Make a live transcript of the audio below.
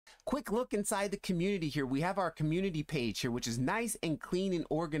Quick look inside the community here. We have our community page here, which is nice and clean and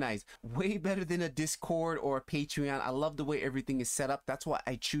organized. Way better than a Discord or a Patreon. I love the way everything is set up. That's why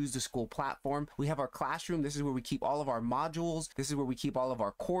I choose the school platform. We have our classroom. This is where we keep all of our modules. This is where we keep all of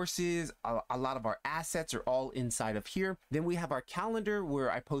our courses. A lot of our assets are all inside of here. Then we have our calendar where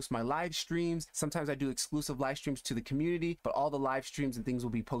I post my live streams. Sometimes I do exclusive live streams to the community, but all the live streams and things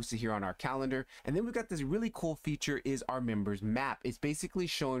will be posted here on our calendar. And then we've got this really cool feature is our members map. It's basically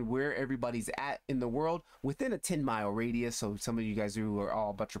showing where everybody's at in the world within a 10-mile radius. So some of you guys who are all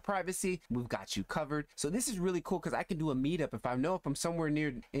about your privacy, we've got you covered. So this is really cool because I can do a meetup. If I'm somewhere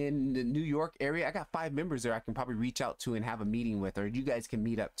near in the New York area, I got 5 members there I can probably reach out to and have a meeting with, or you guys can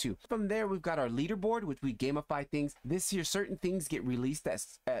meet up too. From there, we've got our leaderboard, which we gamify things. This year, certain things get released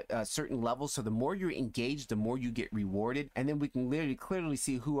at certain levels. So the more you're engaged, the more you get rewarded. And then we can literally clearly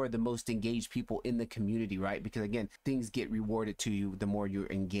see who are the most engaged people in the community, right? Because again, things get rewarded to you the more you're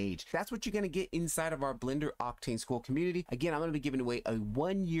engaged. That's what you're going to get inside of our Blender Octane School community. Again, I'm going to be giving away a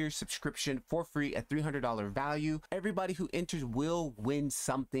 1-year subscription for free at $300 value. Everybody who enters will win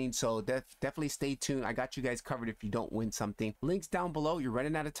something. So definitely stay tuned. I got you guys covered if you don't win something. Links down below. You're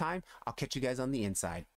running out of time. I'll catch you guys on the inside.